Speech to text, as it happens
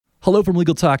Hello from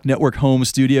Legal Talk Network home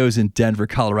studios in Denver,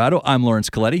 Colorado. I'm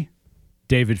Lawrence Coletti.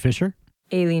 David Fisher.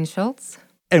 Aileen Schultz.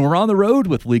 And we're on the road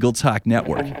with Legal Talk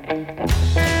Network.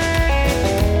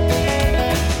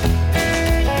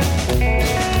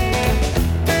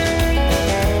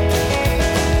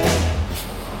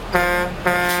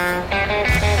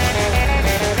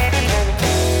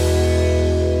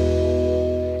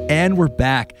 And we're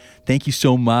back. Thank you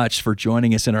so much for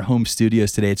joining us in our home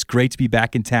studios today. It's great to be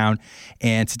back in town.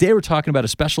 And today we're talking about a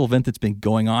special event that's been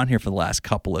going on here for the last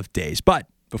couple of days. But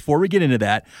before we get into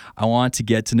that, I want to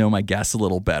get to know my guests a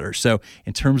little better. So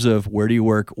in terms of where do you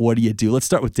work, what do you do? Let's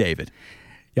start with David.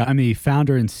 Yeah, I'm the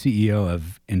founder and CEO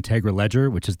of Integra Ledger,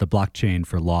 which is the blockchain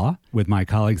for law. With my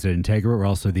colleagues at Integra, we're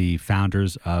also the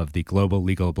founders of the Global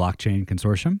Legal Blockchain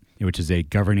Consortium, which is a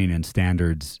governing and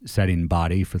standards setting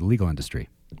body for the legal industry.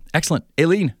 Excellent.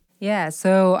 Aileen. Yeah,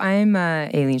 so I'm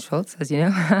Aileen Schultz, as you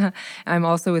know. I'm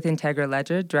also with Integra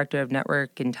Ledger, Director of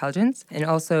Network Intelligence, and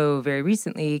also very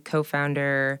recently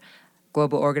co-founder,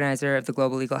 global organizer of the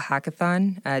Global Legal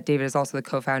Hackathon. David is also the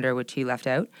co-founder, which he left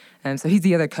out. So he's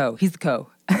the other co. He's the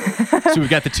co. So we've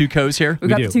got the two co's here?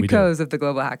 We've got the two co's of the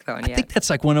Global Hackathon, yeah. I think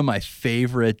that's like one of my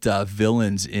favorite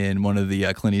villains in one of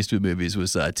the Clint Eastwood movies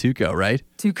was Tuco, right?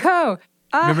 Tuco.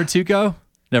 Remember Tuco?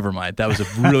 Never mind. That was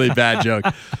a really bad joke.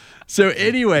 So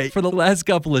anyway, for the last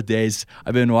couple of days,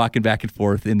 I've been walking back and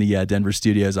forth in the Denver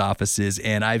Studios offices,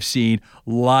 and I've seen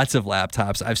lots of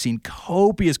laptops. I've seen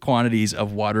copious quantities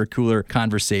of water cooler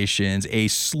conversations, a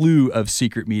slew of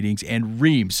secret meetings, and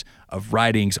reams of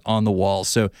writings on the walls.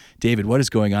 So, David, what is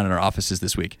going on in our offices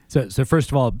this week? So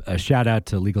first of all, a shout out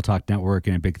to Legal Talk Network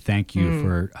and a big thank you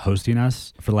for hosting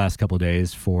us for the last couple of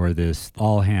days for this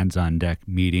all hands on deck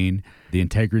meeting. The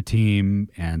Integra team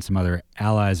and some other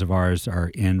allies of ours are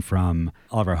in from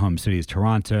all of our home cities,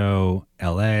 Toronto,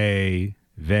 LA,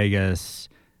 Vegas,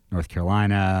 North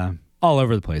Carolina, all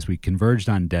over the place. We converged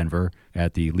on Denver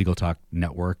at the Legal Talk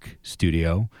Network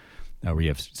studio, where you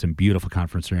have some beautiful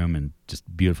conference room and just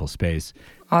beautiful space.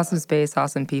 Awesome space,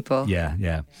 awesome people.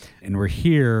 Yeah. And we're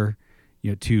here,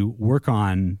 to work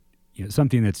on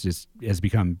something that's just has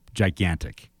become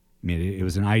gigantic. I mean, it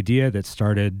was an idea that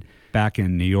started back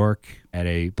in New York at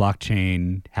a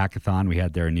blockchain hackathon we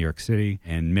had there in New York City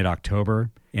in mid-October.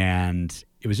 And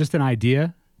it was just an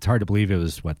idea. It's hard to believe it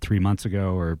was, 3 months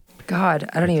ago or... God,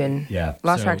 I don't even... Yeah.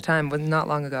 Lost track of time. Was not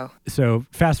long ago. So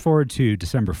fast forward to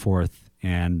December 4th,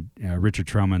 and Richard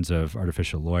Tromans of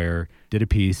Artificial Lawyer did a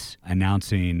piece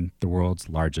announcing the world's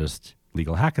largest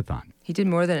legal hackathon. He did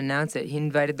more than announce it. He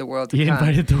invited the world to come. He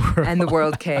invited the world. And the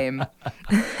world came.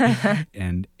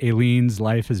 And Aileen's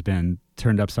life has been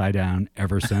turned upside down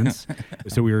ever since.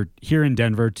 So we were here in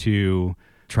Denver to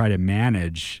try to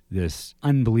manage this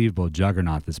unbelievable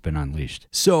juggernaut that's been unleashed.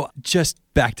 So just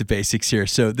back to basics here.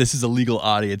 So this is a legal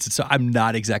audience, and so I'm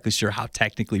not exactly sure how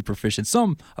technically proficient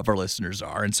some of our listeners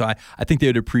are. And so I think they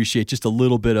would appreciate just a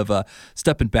little bit of a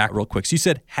stepping back real quick. So you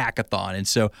said hackathon, and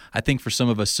so I think for some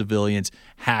of us civilians,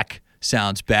 hack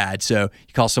sounds bad. So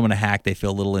you call someone a hack, they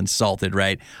feel a little insulted,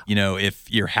 right?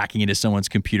 If you're hacking into someone's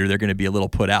computer, they're going to be a little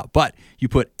put out. But you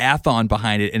put athon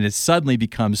behind it, and it suddenly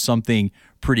becomes something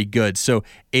pretty good. So,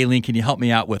 Aileen, can you help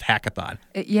me out with hackathon?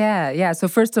 Yeah. So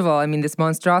first of all, this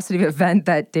monstrosity of event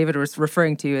that David was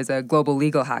referring to is a global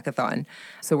legal hackathon.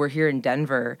 So we're here in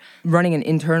Denver running an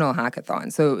internal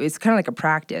hackathon. So it's kind of like a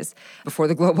practice before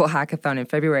the global hackathon in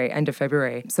February, end of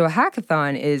February. So a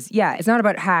hackathon is, it's not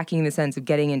about hacking in the sense of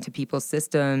getting into people's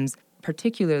systems,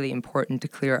 particularly important to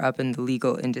clear up in the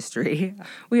legal industry.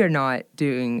 We are not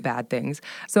doing bad things.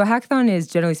 So a hackathon is,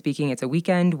 generally speaking, it's a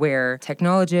weekend where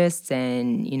technologists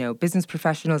and, business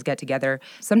professionals get together,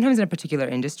 sometimes in a particular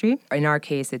industry. In our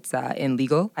case, it's in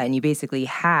legal, and you basically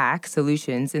hack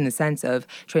solutions in the sense of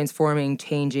transforming,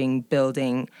 changing,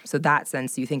 building. So that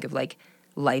sense, you think of like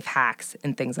life hacks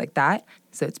and things like that.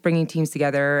 So it's bringing teams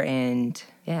together and,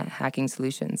 hacking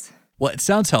solutions. Well, it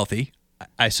sounds healthy,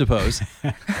 I suppose.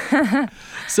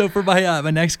 So for my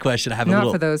next question, I have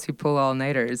Not for those who pull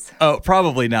all-nighters. Oh,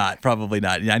 probably not.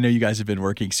 I know you guys have been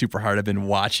working super hard. I've been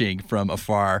watching from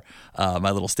afar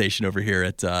my little station over here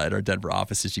at our Denver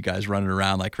offices. You guys running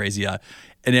around like crazy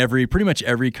in pretty much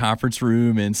every conference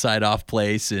room inside off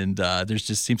place, and there's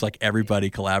just seems like everybody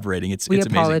collaborating. It's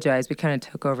amazing. We apologize. We kind of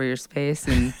took over your space,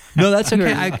 and no, that's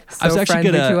okay. I was actually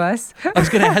friendly to us. I was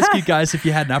gonna ask you guys if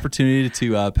you had an opportunity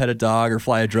to pet a dog or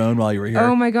fly a drone while you were here.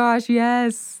 Oh my gosh,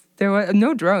 yes. There were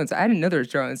no drones. I didn't know there was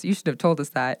drones. You should have told us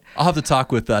that. I'll have to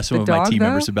talk with some of my team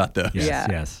members about those.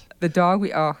 Yes. The dog,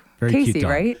 Very Casey, cute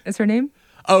dog. right? Is her name?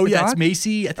 Oh, The yeah, dog? it's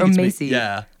Macy. I think it's Macy.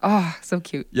 Yeah. Oh, so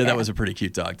cute. Yeah, that was a pretty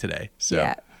cute dog today. So.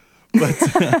 Yeah. But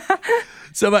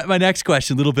So my next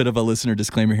question, a little bit of a listener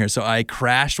disclaimer here. So I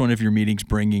crashed one of your meetings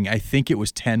bringing, I think it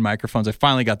was 10 microphones. I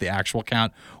finally got the actual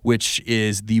count, which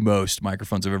is the most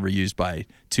microphones I've ever used by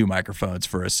 2 microphones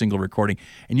for a single recording.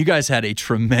 And you guys had a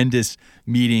tremendous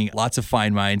meeting, lots of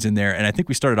fine minds in there. And I think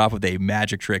we started off with a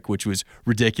magic trick, which was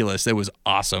ridiculous. That was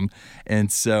awesome.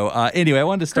 And so anyway, I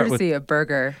wanted to start Courtesy of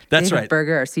Berger. That's David right.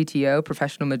 Berger, our CTO,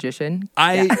 professional magician.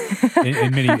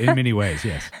 in many ways,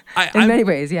 yes. In many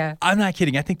ways, yeah. I'm not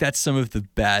kidding. I think that's some of the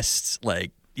best,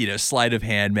 sleight of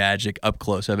hand magic up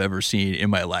close I've ever seen in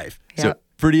my life. Yeah. So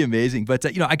pretty amazing. But,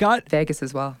 I got Vegas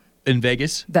as well. in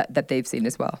Vegas. That they've seen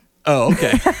as well. Oh,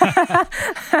 okay.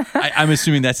 I'm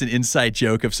assuming that's an inside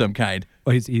joke of some kind.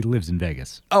 Well, he lives in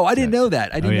Vegas. Oh, I didn't know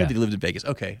that. I didn't know yeah. that he lived in Vegas.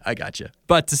 Okay, I gotcha.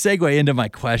 But to segue into my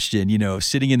question,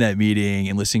 sitting in that meeting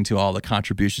and listening to all the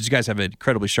contributions, you guys have an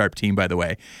incredibly sharp team, by the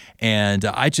way. And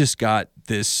I just got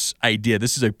this idea.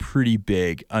 This is a pretty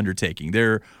big undertaking.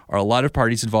 There are a lot of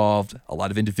parties involved, a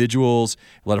lot of individuals,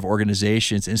 a lot of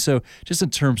organizations. And so just in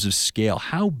terms of scale,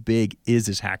 how big is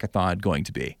this hackathon going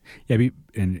to be? Yeah,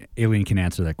 and Aileen can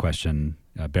answer that question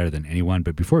better than anyone.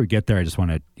 But before we get there, I just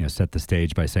want to set the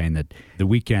stage by saying that the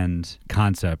weekend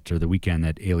concept, or the weekend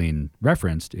that Aileen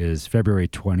referenced, is February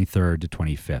 23rd to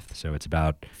 25th. So it's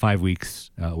about 5 weeks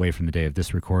away from the day of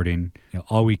this recording.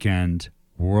 All weekend,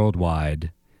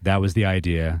 worldwide. That was the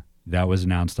idea. That was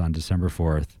announced on December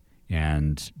 4th.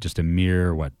 And just a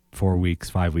mere, 4 weeks,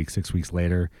 5 weeks, 6 weeks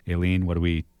later, Aileen, what do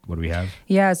we have?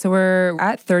 Yeah, so we're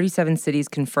at 37 cities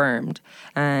confirmed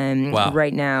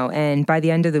right now. And by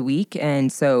the end of the week, and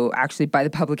so actually by the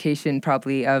publication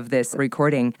probably of this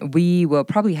recording, we will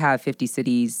probably have 50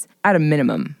 cities at a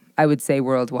minimum, I would say,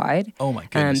 worldwide. Oh my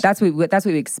goodness. That's what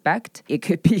we expect. It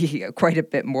could be quite a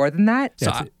bit more than that.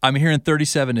 So I'm hearing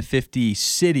 37 to 50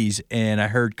 cities, and I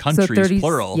heard countries,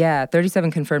 plural. Yeah,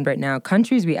 37 confirmed right now.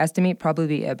 Countries, we estimate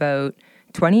probably about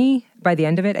 20 by the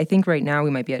end of it. I think right now we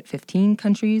might be at 15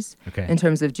 countries in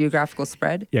terms of geographical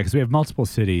spread. Yeah, because we have multiple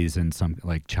cities in some,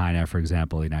 like China, for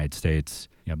example, the United States,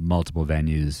 multiple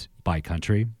venues by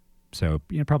country. So,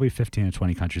 probably 15 to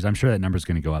 20 countries. I'm sure that number's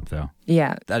going to go up, though.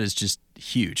 Yeah. That is just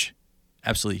huge.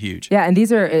 Absolutely huge. Yeah, and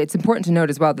it's important to note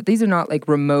as well that these are not like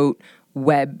remote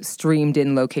web streamed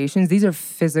in locations. These are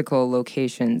physical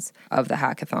locations of the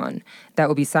hackathon that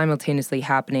will be simultaneously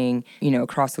happening,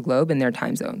 across the globe in their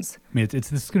time zones. I mean,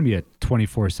 this is going to be a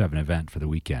 24/7 event for the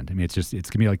weekend. I mean, it's going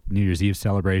to be like New Year's Eve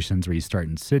celebrations where you start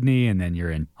in Sydney and then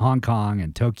you're in Hong Kong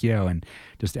and Tokyo, and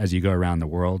just as you go around the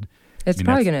world. It's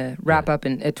probably going to wrap up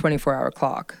in a 24-hour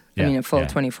clock. Yeah, a full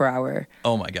 24-hour.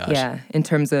 Oh, my gosh. Yeah, in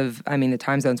terms of, the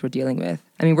time zones we're dealing with.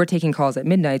 We're taking calls at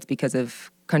midnight because of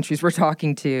countries we're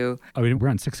talking to. We're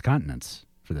on 6 continents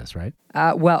for this, right?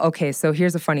 Okay, so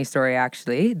here's a funny story,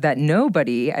 actually, that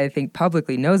nobody, I think,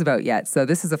 publicly knows about yet. So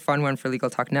this is a fun one for Legal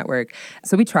Talk Network.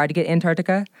 So we tried to get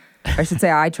Antarctica. I should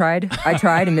say I tried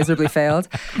and miserably failed.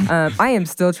 I am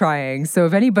still trying. So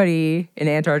if anybody in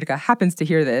Antarctica happens to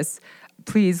hear this,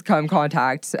 please come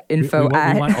contact info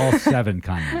we want all 7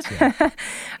 continents.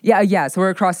 Yeah. So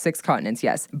we're across 6 continents,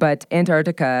 yes. But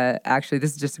Antarctica, actually, this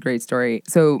is just a great story.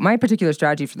 So my particular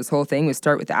strategy for this whole thing was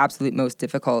start with the absolute most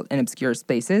difficult and obscure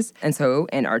spaces. And so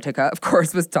Antarctica, of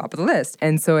course, was top of the list.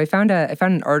 And so I found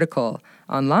an article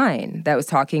online that was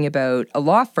talking about a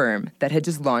law firm that had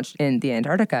just launched in the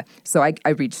Antarctica. So I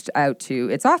reached out to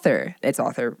its author. Its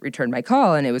author returned my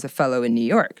call, and it was a fellow in New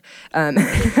York.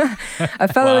 A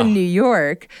fellow in New York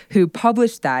who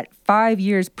published that 5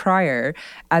 years prior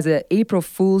as an April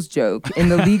Fool's joke in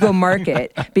the legal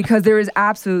market because there is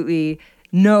absolutely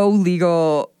no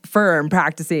legal firm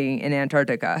practicing in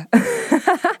Antarctica.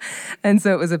 And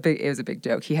so it was a big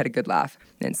joke. He had a good laugh,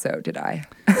 and so did I.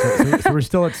 So we're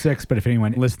still at 6, but if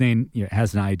anyone listening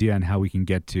has an idea on how we can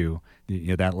get to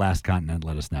that last continent,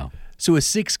 let us know. So with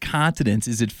 6 continents,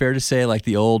 is it fair to say, like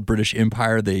the old British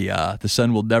Empire, the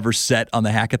sun will never set on the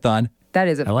hackathon? That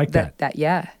is I like that.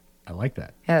 Yeah. I like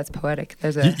that. Yeah, that's poetic.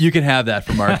 You can have that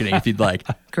for marketing if you'd like.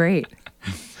 Great.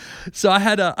 So I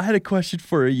had a question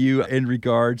for you in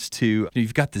regards to,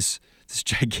 you've got this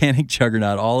gigantic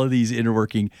juggernaut, all of these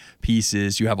interworking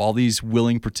pieces. You have all these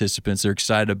willing participants. They're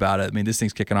excited about it. I mean, this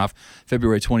thing's kicking off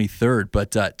February 23rd.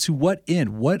 But to what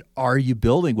end? What are you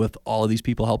building with all of these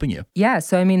people helping you? Yeah,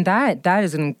 so that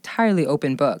is an entirely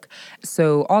open book.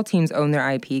 So all teams own their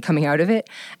IP coming out of it.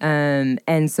 And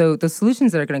so the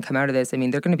solutions that are going to come out of this, they're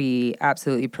going to be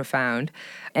absolutely profound.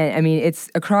 And it's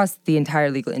across the entire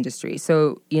legal industry.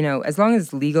 So, as long as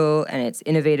it's legal and it's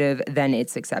innovative, then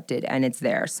it's accepted and it's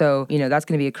there. So, that's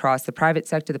going to be across the private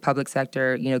sector, the public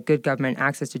sector, good government,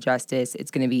 access to justice.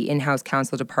 It's going to be in-house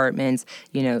council departments,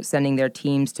 sending their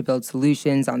teams to build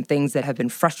solutions on things that have been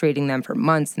frustrating them for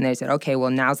months. And they said, okay, well,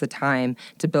 now's the time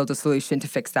to build a solution to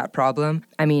fix that problem.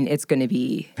 I mean, it's going to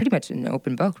be pretty much an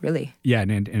open book, really. Yeah,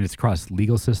 and it's across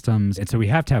legal systems. And so we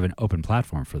have to have an open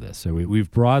platform for this. So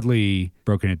we've broadly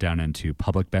broken it down into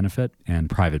public benefit and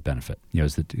private benefit,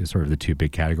 as sort of the two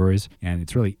big categories. And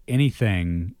it's really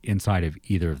anything inside of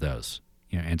either of those.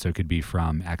 And so it could be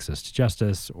from access to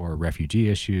justice or refugee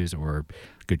issues or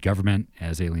good government,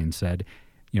 as Aileen said,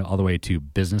 all the way to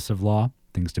business of law,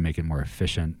 things to make it more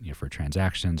efficient, for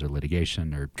transactions or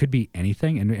litigation, or could be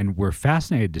anything. And we're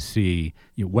fascinated to see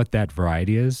what that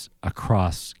variety is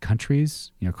across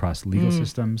countries, across legal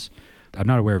systems. I'm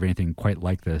not aware of anything quite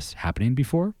like this happening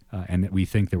before. And we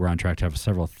think that we're on track to have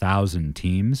several thousand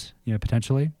teams,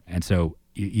 potentially. And so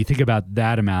you think about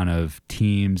that amount of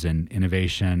teams and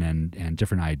innovation and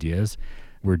different ideas.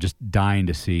 We're just dying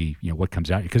to see, what comes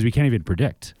out, because we can't even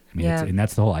predict. I mean, and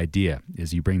that's the whole idea,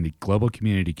 is you bring the global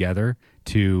community together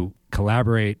to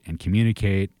collaborate and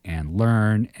communicate and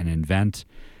learn and invent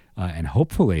and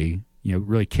hopefully,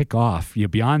 really kick off,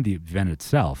 beyond the event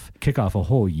itself, kick off a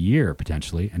whole year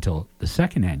potentially until the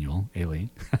second annual, Aileen.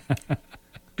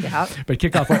 Yeah. But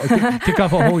kick off a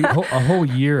whole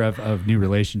year of new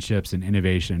relationships and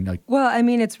innovation. Well, I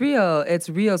mean, it's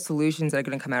real solutions that are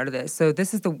going to come out of this. So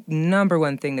this is the number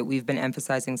one thing that we've been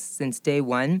emphasizing since day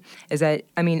one, is that,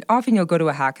 I mean, often you'll go to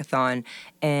a hackathon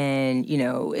and,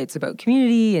 it's about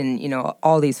community and,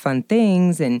 all these fun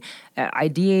things and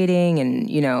ideating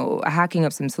and, hacking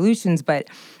up some solutions, but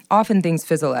often things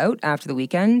fizzle out after the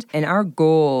weekend. And our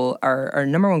goal, our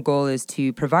number one goal, is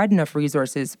to provide enough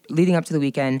resources leading up to the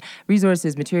weekend,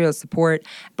 resources, materials, support,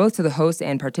 both to the hosts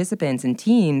and participants and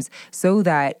teams, so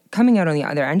that coming out on the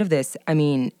other end of this, I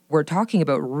mean, we're talking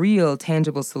about real,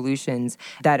 tangible solutions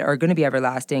that are going to be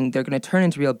everlasting. They're going to turn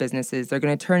into real businesses. They're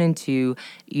going to turn into,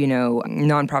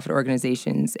 nonprofit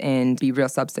organizations and be real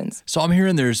substance. So I'm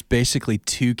hearing there's basically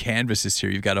two canvases here.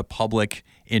 You've got a public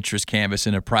interest canvas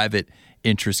and a private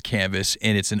interest canvas,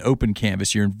 and it's an open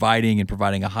canvas. You're inviting and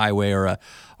providing a highway or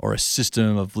a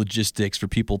system of logistics for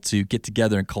people to get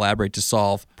together and collaborate to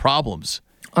solve problems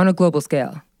on a global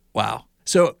scale. Wow.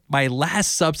 So my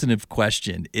last substantive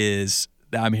question is,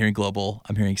 I'm hearing global,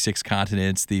 I'm hearing 6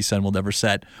 continents, the sun will never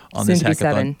set on Soon this to be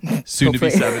hackathon. 7. Soon to be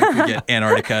 7 if we get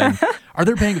Antarctica. And are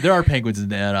there penguins? There are penguins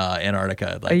in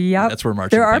Antarctica. Yep. That's where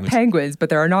marching There are penguins. penguins, but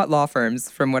there are not law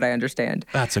firms, from what I understand.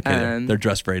 That's okay. They're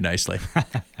dressed very nicely.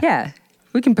 Yeah.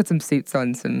 We can put some suits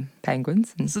on some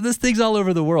penguins. So this thing's all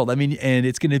over the world. I mean, and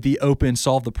it's going to be open,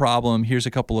 solve the problem. Here's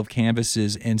a couple of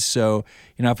canvases. And so,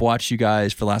 I've watched you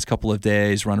guys for the last couple of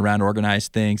days run around, organize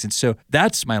things. And so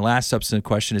that's my last substantive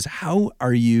question, is how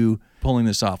are you pulling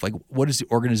this off? Like, what is the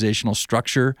organizational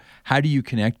structure? How do you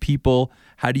connect people?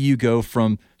 How do you go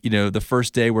from, the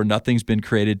first day where nothing's been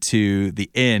created to the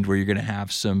end where you're going to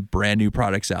have some brand new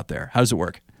products out there? How does it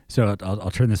work? So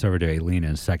I'll turn this over to Aileen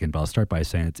in a second, but I'll start by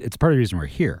saying it's part of the reason we're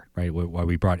here, right? Why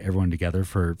we brought everyone together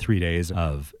for 3 days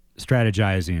of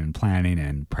strategizing and planning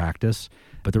and practice.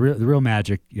 But the real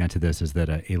magic to this is that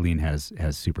Aileen has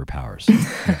superpowers,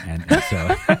 and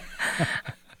so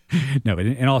no. But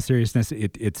in all seriousness,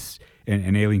 it's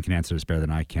and Aileen can answer this better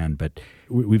than I can. But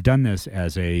we've done this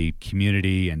as a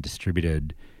community and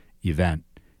distributed event,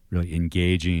 really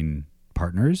engaging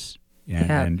partners.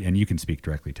 And you can speak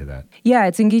directly to that. Yeah,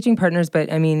 it's engaging partners,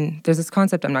 but I mean, there's this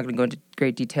concept, I'm not going to go into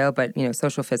great detail, but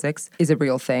social physics is a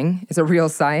real thing. It's a real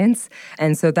science.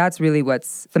 And so that's really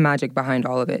what's the magic behind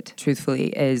all of it,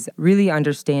 truthfully, is really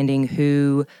understanding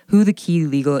who the key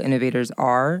legal innovators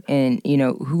are and,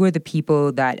 who are the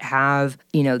people that have,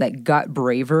 that gut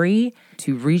bravery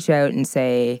to reach out and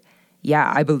say,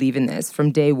 yeah, I believe in this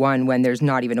from day one when there's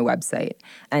not even a website.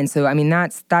 And so, I mean,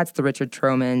 that's the Richard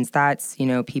Tromans, that's,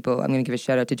 people, I'm going to give a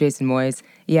shout out to Jason Moyes.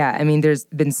 Yeah, I mean, there's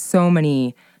been so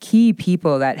many key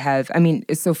people that have,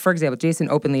 so for example, Jason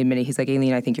openly admitted, he's like,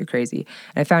 Aileen, I think you're crazy.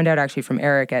 And I found out actually from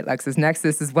Eric at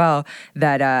LexisNexis as well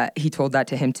that he told that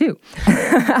to him too.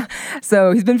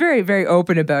 So he's been very, very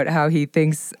open about how he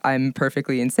thinks I'm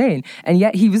perfectly insane. And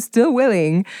yet he was still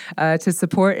willing to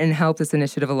support and help this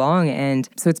initiative along. And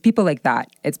so it's people like that.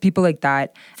 It's people like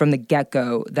that from the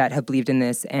get-go that have believed in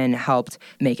this and helped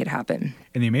make it happen.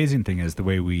 And the amazing thing is the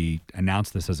way we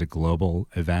announced this as a global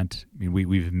event. I mean,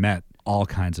 we've met all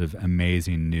kinds of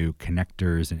amazing new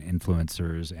connectors and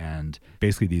influencers and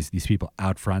basically these people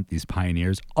out front, these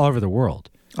pioneers all over the world.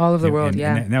 All over the world,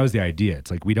 yeah. And that was the idea. It's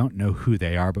like we don't know who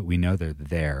they are, but we know they're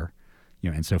there.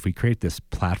 And so if we create this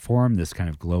platform, this kind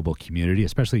of global community,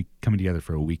 especially coming together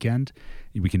for a weekend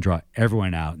we can draw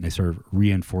everyone out and they sort of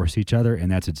reinforce each other.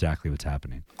 And that's exactly what's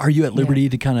happening. Are you at liberty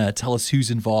to kind of tell us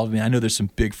who's involved? I mean, I know there's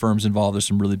some big firms involved. There's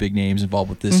some really big names involved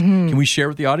with this. Can we share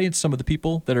with the audience some of the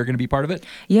people that are going to be part of it?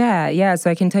 Yeah. So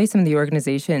I can tell you some of the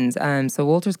organizations. So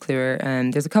Wolters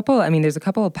Kluwer, there's a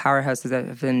couple of powerhouses that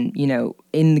have been,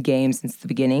 in the game since the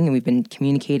beginning, and we've been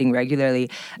communicating regularly.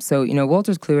 So,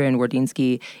 Wolters Kluwer and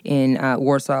Wardiński in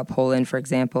Warsaw, Poland, for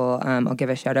example, I'll give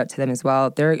a shout out to them as well.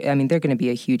 They're going to be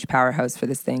a huge powerhouse for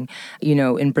this thing.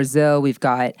 In Brazil, we've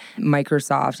got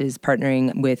Microsoft is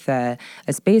partnering with a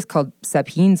space called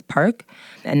Sapiens Park,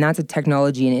 and that's a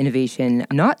technology and innovation,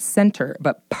 not center,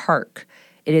 but park.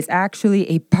 It is actually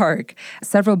a park,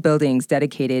 several buildings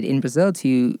dedicated in Brazil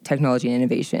to technology and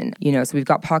innovation. So we've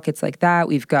got pockets like that.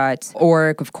 We've got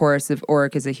Oric, of course.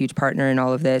 Oric is a huge partner in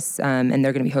all of this, and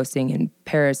they're going to be hosting in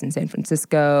Paris and San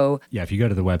Francisco. Yeah, if you go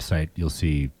to the website, you'll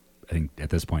see, I think at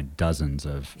this point, dozens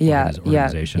of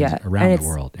organizations around the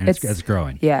world. And it's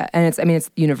growing. Yeah. And it's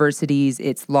universities,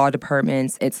 it's law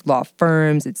departments, it's law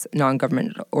firms, it's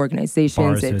non-government organizations.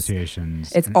 Bar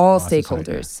associations. It's all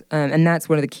stakeholders. And that's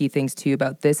one of the key things, too,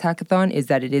 about this hackathon is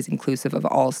that it is inclusive of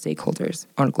all stakeholders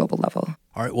on a global level.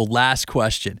 All right, well, last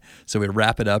question. So we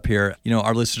wrap it up here.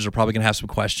 Our listeners are probably going to have some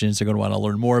questions. They're going to want to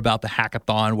learn more about the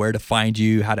hackathon, where to find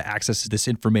you, how to access this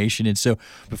information. And so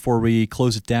before we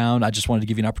close it down, I just wanted to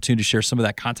give you an opportunity to share some of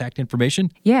that contact information.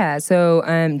 Yeah, so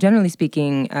generally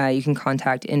speaking, you can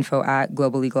contact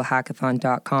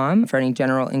info@globallegalhackathon.com for any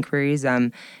general inquiries,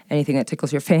 anything that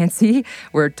tickles your fancy.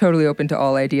 We're totally open to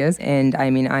all ideas. And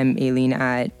I'm Aileen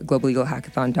at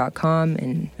globallegalhackathon.com.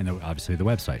 And obviously the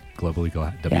website,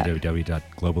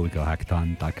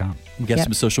 www.globallegalhackathon.com. We got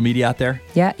some social media out there?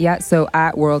 Yeah. So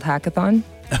at World Hackathon.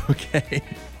 Okay.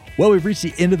 Well, we've reached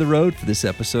the end of the road for this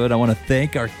episode. I want to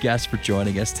thank our guests for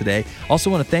joining us today. Also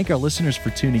want to thank our listeners for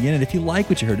tuning in. And if you like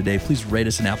what you heard today, please rate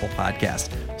us an Apple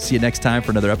Podcast. See you next time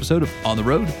for another episode of On the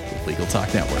Road with Legal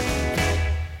Talk Network.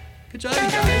 Good job,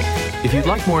 you guys. If you'd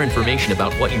like more information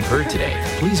about what you've heard today,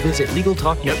 please visit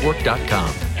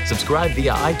LegalTalkNetwork.com. Subscribe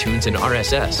via iTunes and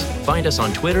RSS. Find us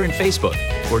on Twitter and Facebook,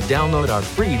 or download our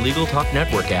free Legal Talk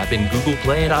Network app in Google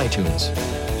Play and iTunes.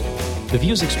 The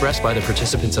views expressed by the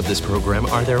participants of this program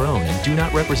are their own and do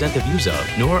not represent the views of,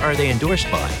 nor are they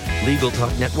endorsed by, Legal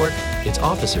Talk Network, its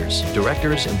officers,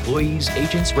 directors, employees,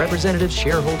 agents, representatives,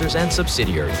 shareholders, and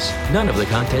subsidiaries. None of the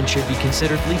content should be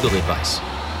considered legal advice.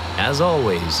 As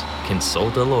always,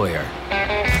 consult a lawyer.